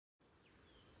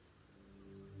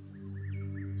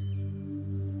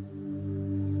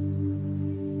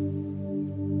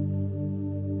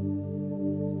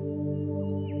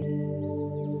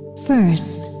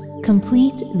First,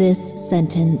 complete this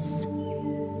sentence.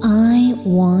 I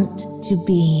want to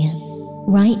be.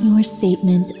 Write your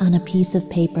statement on a piece of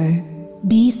paper.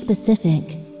 Be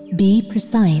specific. Be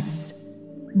precise.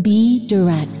 Be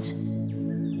direct.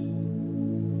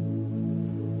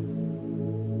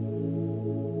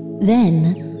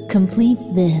 Then, complete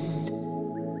this.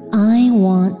 I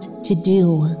want to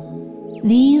do.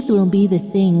 These will be the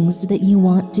things that you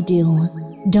want to do.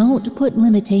 Don't put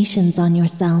limitations on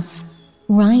yourself.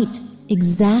 Write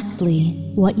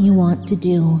exactly what you want to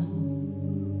do.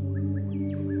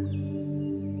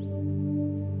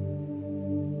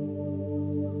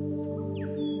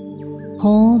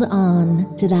 Hold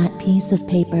on to that piece of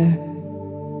paper.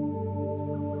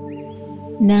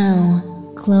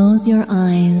 Now, close your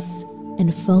eyes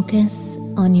and focus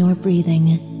on your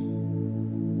breathing.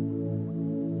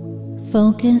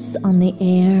 Focus on the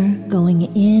air going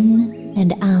in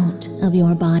and out of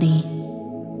your body.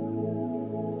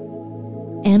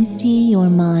 Empty your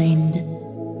mind.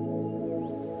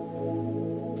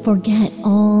 Forget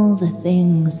all the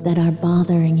things that are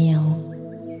bothering you.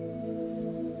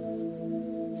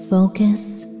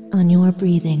 Focus on your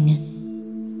breathing.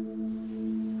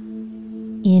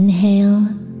 Inhale.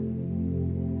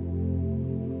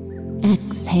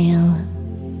 Exhale.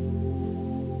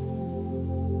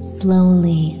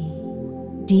 Slowly,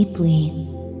 deeply.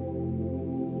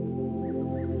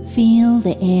 Feel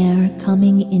the air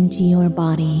coming into your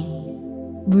body.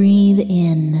 Breathe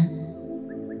in.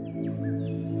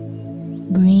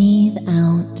 Breathe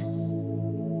out.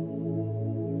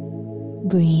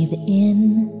 Breathe